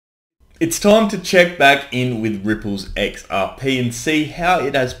It's time to check back in with Ripple's XRP and see how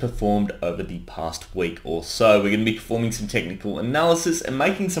it has performed over the past week or so. We're going to be performing some technical analysis and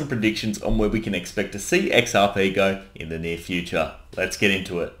making some predictions on where we can expect to see XRP go in the near future. Let's get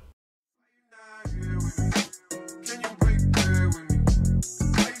into it.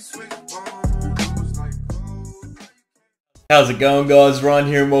 How's it going, guys? Ryan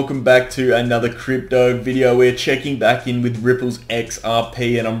here and welcome back to another crypto video. We're checking back in with Ripple's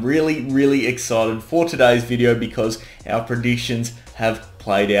XRP and I'm really excited for today's video because our predictions have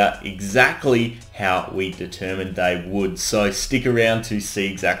played out exactly how we determined they would. So stick around to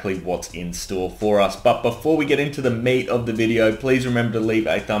see exactly what's in store for us. But before we get into the meat of the video, please remember to leave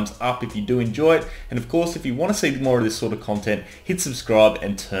a thumbs up if you do enjoy it. And of course, if you want to see more of this sort of content, hit subscribe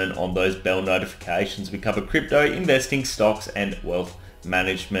and turn on those bell notifications. We cover crypto, investing, stocks, and wealth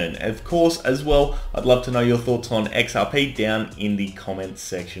management. And of course, as well, I'd love to know your thoughts on XRP down in the comments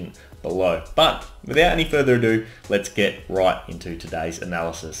section below. But without any further ado, let's get right into today's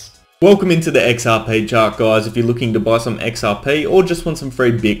analysis. Welcome into the XRP chart, guys. If you're looking to buy some XRP or just want some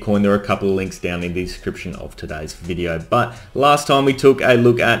free Bitcoin, there are a couple of links down in the description of today's video. But last time we took a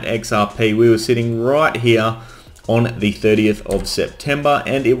look at XRP, we were sitting right here on the 30th of September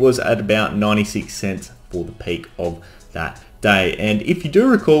and it was at about 96 cents for the peak of that day. And if you do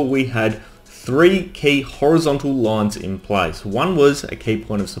recall, we had three key horizontal lines in place. One was a key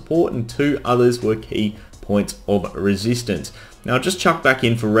point of support and two others were key points of resistance. Now just chuck back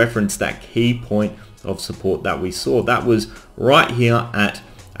in for reference that key point of support that we saw. That was right here at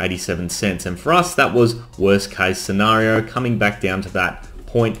 87 cents. And for us, that was worst case scenario, coming back down to that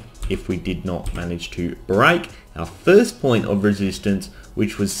point if we did not manage to break our first point of resistance,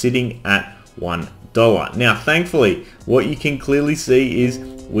 which was sitting at $1. Now, thankfully, what you can clearly see is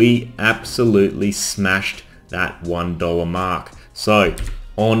we absolutely smashed that $1 mark. So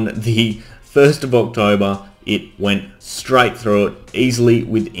on the 1st of October, it went straight through it easily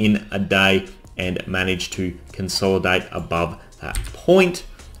within a day and managed to consolidate above that point.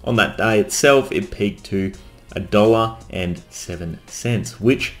 On that day itself, it peaked to $1.07,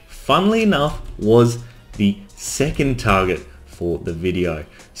 which funnily enough was the second target for the video.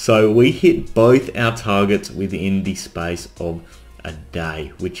 So we hit both our targets within the space of a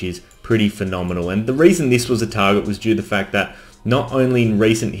day, which is pretty phenomenal. And the reason this was a target was due to the fact that not only in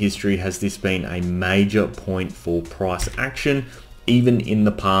recent history has this been a major point for price action, even in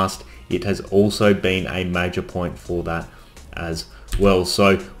the past, it has also been a major point for that as well.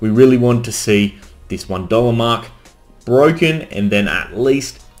 So we really want to see this $1 mark broken and then at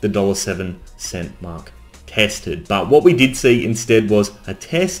least the $1.07 mark tested. But what we did see instead was a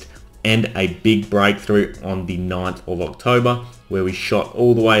test and a big breakthrough on the 9th of October where we shot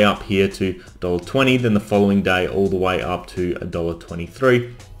all the way up here to $1.20, then the following day all the way up to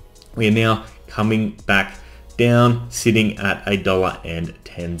 $1.23. We are now coming back down, sitting at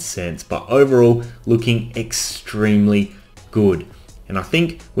 $1.10, but overall looking extremely good. And I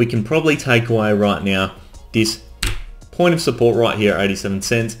think we can probably take away right now this point of support right here at 87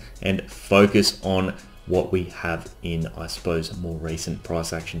 cents and focus on what we have in, I suppose, more recent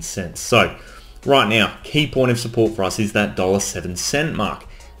price action sense. So right now, key point of support for us is that $1.07 mark.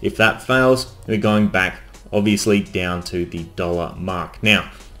 If that fails, we're going back obviously down to the $1 mark.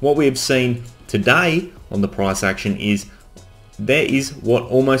 Now, what we have seen today on the price action is there is what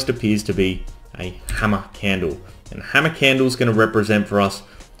almost appears to be a hammer candle. And a hammer candle is going to represent for us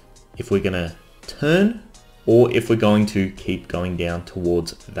if we're going to turn or if we're going to keep going down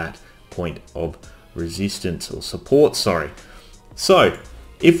towards that point of resistance or support, sorry. So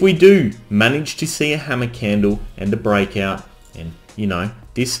if we do manage to see a hammer candle and a breakout and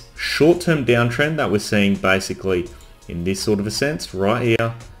this short-term downtrend that we're seeing basically in this sort of a sense right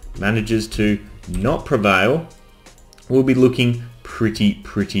here manages to not prevail, we'll be looking pretty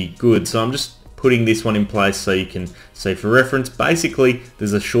good. So I'm just putting this one in place so you can see for reference. Basically,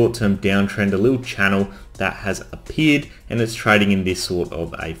 there's a short-term downtrend, a little channel that has appeared and it's trading in this sort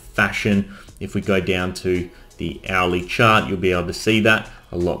of a fashion. If we go down to the hourly chart, you'll be able to see that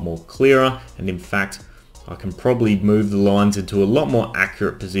a lot more clearer. And in fact, I can probably move the lines into a lot more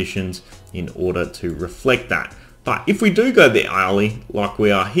accurate positions in order to reflect that. But if we do go the hourly like we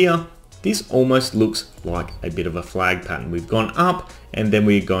are here, this almost looks like a bit of a flag pattern. We've gone up and then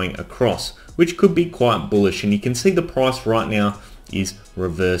we're going across, which could be quite bullish. And you can see the price right now is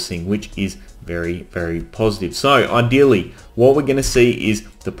reversing, which is very positive. So ideally, what we're going to see is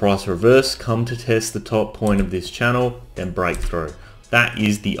the price reverse, come to test the top point of this channel, then break through. That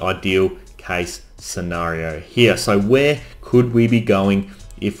is the ideal case scenario here. So where could we be going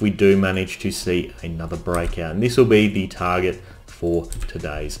if we do manage to see another breakout? And this will be the target for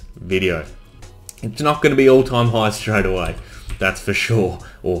today's video. It's not going to be all-time highs straight away, that's for sure,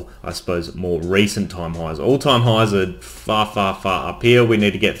 or I suppose more recent time highs. All-time highs are far up here. We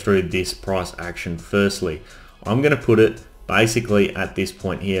need to get through this price action firstly. I'm going to put it basically at this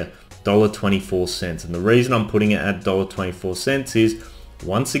point here, $1.24. And the reason I'm putting it at $1.24 is,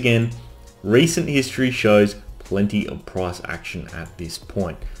 once again, recent history shows plenty of price action at this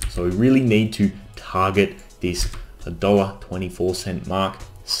point. So we really need to target this $1.24 mark,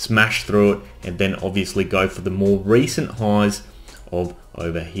 smash through it, and then obviously go for the more recent highs of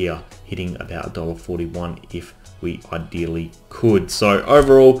over here, hitting about $1.41 if we ideally could. So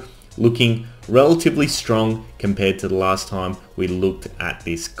overall, looking relatively strong compared to the last time we looked at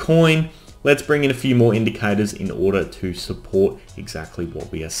this coin. Let's bring in a few more indicators in order to support exactly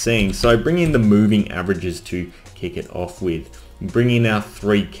what we are seeing. So bring in the moving averages to kick it off with. Bring in our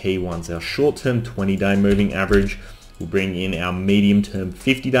three key ones, our short-term 20-day moving average. We'll bring in our medium-term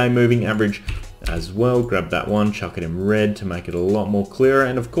 50-day moving average as well. Grab that one, chuck it in red to make it a lot more clearer.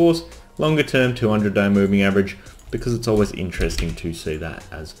 And of course, longer-term 200-day moving average, because it's always interesting to see that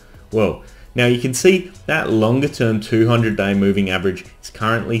as well. Now you can see that longer-term 200-day moving average is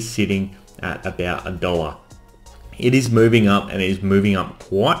currently sitting at about $1. It is moving up, and it is moving up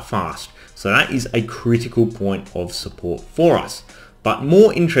quite fast. So that is a critical point of support for us. But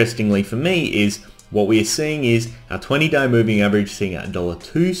more interestingly for me is what we are seeing is our 20-day moving average sitting at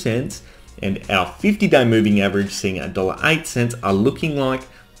 $1.02 and our 50-day moving average sitting at $1.08 are looking like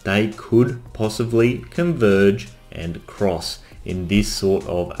they could possibly converge and cross in this sort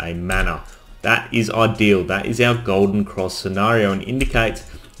of a manner. That is ideal. That is our golden cross scenario, and indicates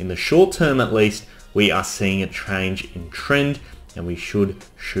in the short term at least we are seeing a change in trend and we should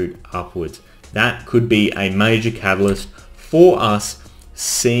shoot upwards. That could be a major catalyst for us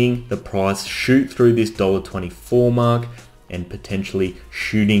seeing the price shoot through this $1.24 mark and potentially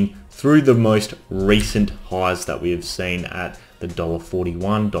shooting through the most recent highs that we have seen at the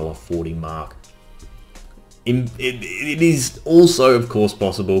 $1.41, $1.40 mark. It is also, of course,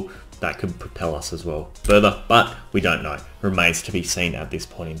 possible that could propel us as well further, but we don't know. Remains to be seen at this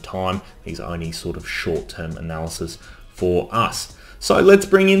point in time. These are only sort of short-term analysis for us. So let's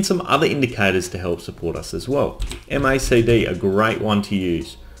bring in some other indicators to help support us as well. MACD, a great one to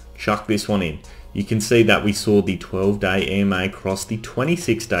use. Chuck this one in. You can see that we saw the 12-day EMA cross the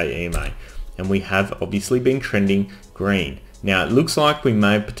 26-day EMA, and we have obviously been trending green. Now it looks like we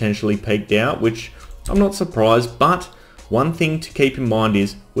may have potentially peaked out, which I'm not surprised, but one thing to keep in mind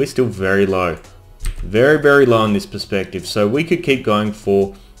is we're still very low. Very low in this perspective, so we could keep going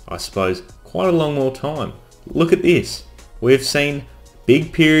for, I suppose, quite a long more time. Look at this. We've seen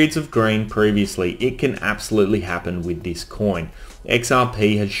big periods of green previously. It can absolutely happen with this coin.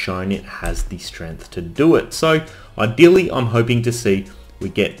 XRP has shown it has the strength to do it. So ideally, I'm hoping to see we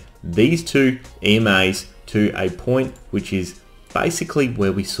get these two EMAs to a point which is basically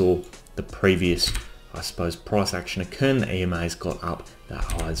where we saw the previous, I suppose, price action occur, and the EMAs got up that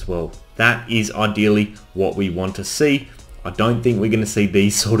high as well. That is ideally what we want to see. I don't think we're going to see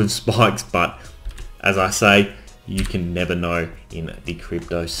these sort of spikes, but as I say, you can never know in the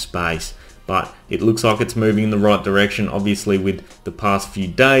crypto space. But it looks like it's moving in the right direction. Obviously, with the past few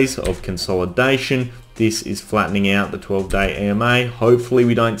days of consolidation, this is flattening out the 12-day EMA. Hopefully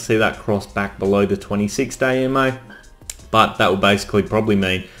we don't see that cross back below the 26-day EMA, but that will basically probably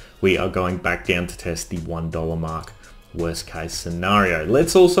mean we are going back down to test the $1 mark, worst case scenario.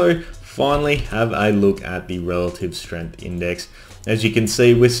 Let's also finally have a look at the relative strength index. As you can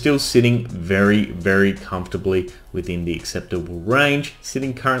see, we're still sitting very comfortably within the acceptable range,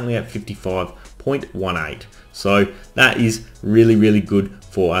 sitting currently at 55.18. So that is really good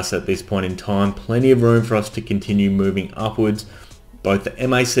for us at this point in time. Plenty of room for us to continue moving upwards. Both the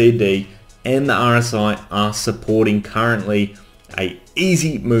MACD and the RSI are supporting currently a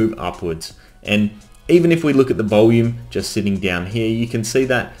easy move upwards. And even if we look at the volume just sitting down here, you can see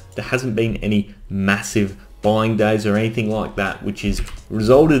that there hasn't been any massive buying days or anything like that, which has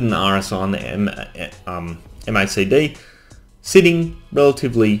resulted in the RSI and the MACD sitting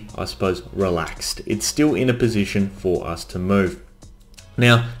relatively, I suppose, relaxed. It's still in a position for us to move.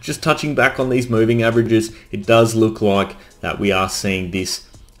 Now, just touching back on these moving averages, it does look like that we are seeing this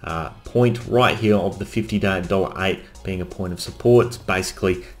point right here of the 50-day at $1.08 being a point of support. It's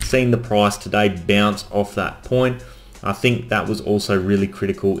basically seen the price today bounce off that point. I think that was also really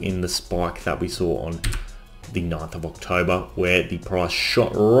critical in the spike that we saw on the 9th of October, where the price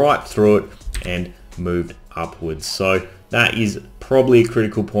shot right through it and moved upwards. So that is probably a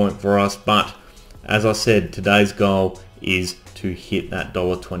critical point for us, but as I said, today's goal is to hit that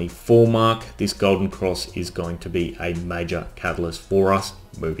 $1.24 mark, this golden cross is going to be a major catalyst for us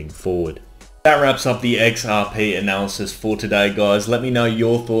moving forward. That wraps up the XRP analysis for today, guys. Let me know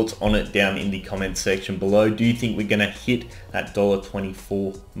your thoughts on it down in the comments section below. Do you think we're going to hit that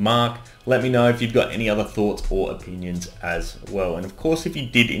 $1.24 mark? Let me know if you've got any other thoughts or opinions as well. And of course, if you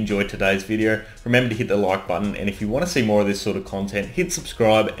did enjoy today's video, remember to hit the like button. And if you want to see more of this sort of content, hit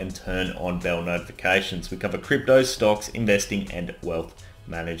subscribe and turn on bell notifications. We cover crypto, stocks, investing, and wealth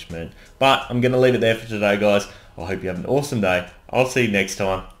management. But I'm going to leave it there for today, guys. I hope you have an awesome day. I'll see you next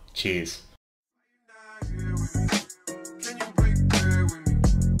time. Cheers.